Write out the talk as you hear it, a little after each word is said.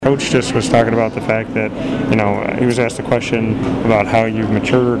Coach just was talking about the fact that, he was asked a question about how you've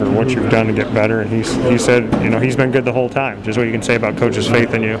matured or what you've done to get better, and he said, he's been good the whole time. Just what you can say about Coach's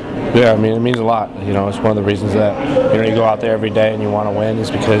faith in you. Yeah, I mean, it means a lot. It's one of the reasons that, you go out there every day and you want to win is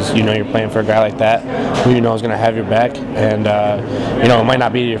because, you're playing for a guy like that who is going to have your back. And, it might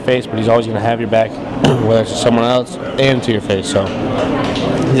not be to your face, but he's always going to have your back, whether it's to someone else and to your face. So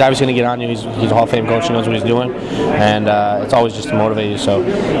he's obviously going to get on you. He's a Hall of Fame coach. He knows what he's doing. And it's always just to motivate you. So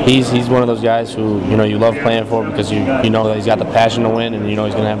he's one of those guys who, you love playing for because you know that he's got the passion to win, and he's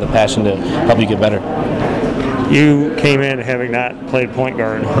going to have the passion to help you get better. You came in having not played point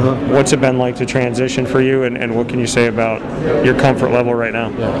guard. What's it been like to transition for you, and what can you say about your comfort level right now?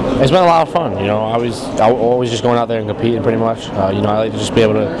 Yeah. It's been a lot of fun. I always just going out there and competing pretty much. I like to just be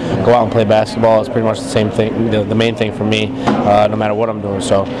able to go out and play basketball. It's pretty much the same thing, the main thing for me, no matter what I'm doing.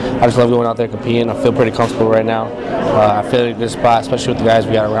 So I just love going out there competing. I feel pretty comfortable right now. I feel like this spot, especially with the guys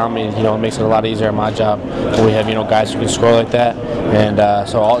we got around me, it makes it a lot easier in my job when we have, guys who can score like that. And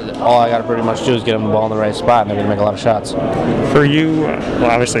so all I got to pretty much do is get them the ball in the right spot, and they're going to make a lot of shots. For you,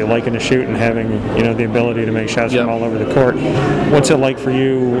 obviously liking to shoot and having the ability to make shots from all over the court, what's it like for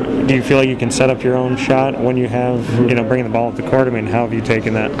you? Do you feel like you can set up your own shot when you have bringing the ball up the court? I mean, how have you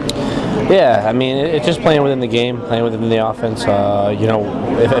taken that? Yeah, I mean, it's just playing within the game, playing within the offense.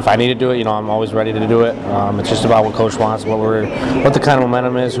 If I need to do it, I'm always ready to do it. It's just about what Coach wants, what the kind of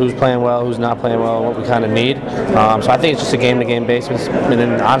momentum is, who's playing well, who's not playing well, what we kind of need. So I think it's just a game-to-game basis, and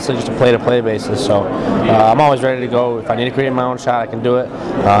then honestly just a play-to-play basis. So I'm always ready to go. If I need to create my own shot, I can do it.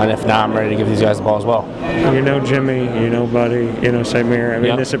 And if not, I'm ready to give these guys the ball as well. Jimmy, Buddy, Samir. I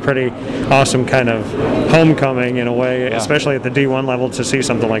mean, This is a pretty awesome kind of homecoming in a way, especially at the D1 level, to see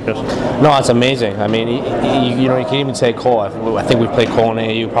something like this. No, it's amazing. I mean, you can even say Cole. I think we played Cole in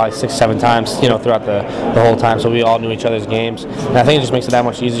AAU probably 6-7 times, throughout the whole time. So we all knew each other's games, and I think it just makes it that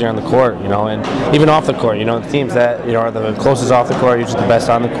much easier on the court, and even off the court. The teams that are the closest off the court are usually the best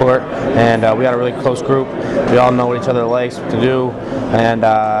on the court, and we got a really close group. We all know what each other likes to do, and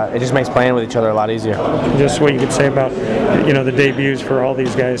it just makes playing with each other a lot easier. Just what you could say about the debuts for all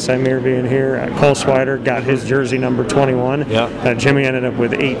these guys. Samir being here, Cole Swider got his jersey number 21. Yeah. Jimmy ended up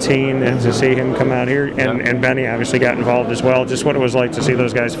with 18, and to see him come out here, and Benny obviously got involved as well. Just what it was like to see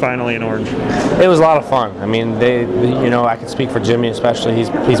those guys finally in orange. It was a lot of fun. I mean, I can speak for Jimmy especially. He's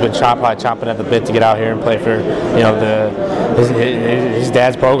been chomping at the bit to get out here and play for his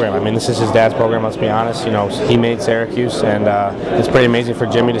dad's program. I mean, this is his dad's program. Let's be honest. He made Syracuse, and it's pretty amazing for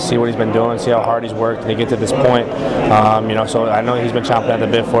Jimmy to see what he's been doing, see how hard he's worked to get to this point. So I know he's been chomping at the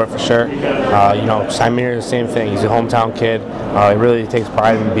bit for it for sure. Samir is the same thing. He's a hometown kid. He really takes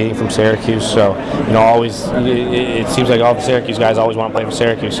pride in being from Syracuse. So always it seems like all the Syracuse guys always want to play for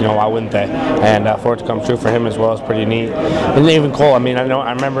Syracuse. Why wouldn't they? And for it to come true for him as well is pretty neat. And even Cole. I mean,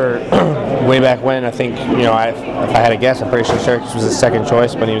 I remember way back when. I think if I had to guess, I'm pretty sure Syracuse was his second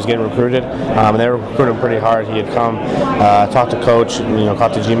choice when he was getting recruited. And they were recruiting him pretty hard. He had come, talked to Coach,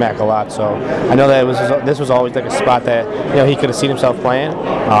 talked to GMAC a lot. So I know that this was always like a spot that he could have seen himself playing,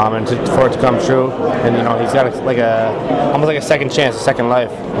 and for it to come true. And he's got almost like a second chance, a second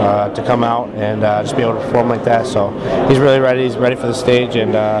life to come out and just be able to perform like that. So he's really ready. He's ready for the stage,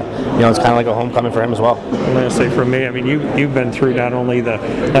 and it's kind of like a homecoming for him as well. I'm going to say for me, I mean, you've been through not only the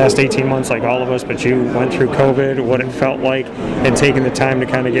last 18 months like all of us, but you went through COVID, what it felt like, and taking the time to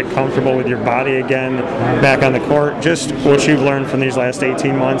kind of get comfortable with your body again back on the court. Just what you've learned from these last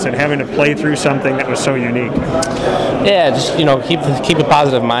 18 months and having to play through something that was so unique. Yeah, just keep a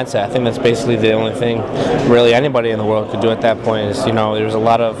positive mindset. I think that's basically the only thing really anybody in the world could do at that point. Is there's a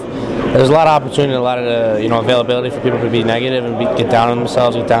lot of opportunity, a lot of availability for people to be negative and get down on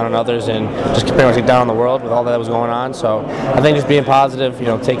themselves, get down on others, and just pretty much get down on the world with all that was going on. So I think just being positive,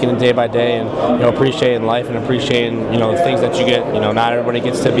 taking it day by day, and appreciating life and appreciating the things that you get. Not everybody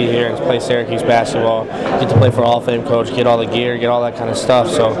gets to be here and play Syracuse basketball, get to play for Hall of Fame coach, get all the gear, get all that kind of stuff.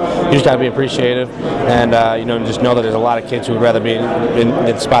 So you just got to be appreciative, and just know that there's a lot of kids who would rather be in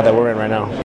the spot that we're in right now.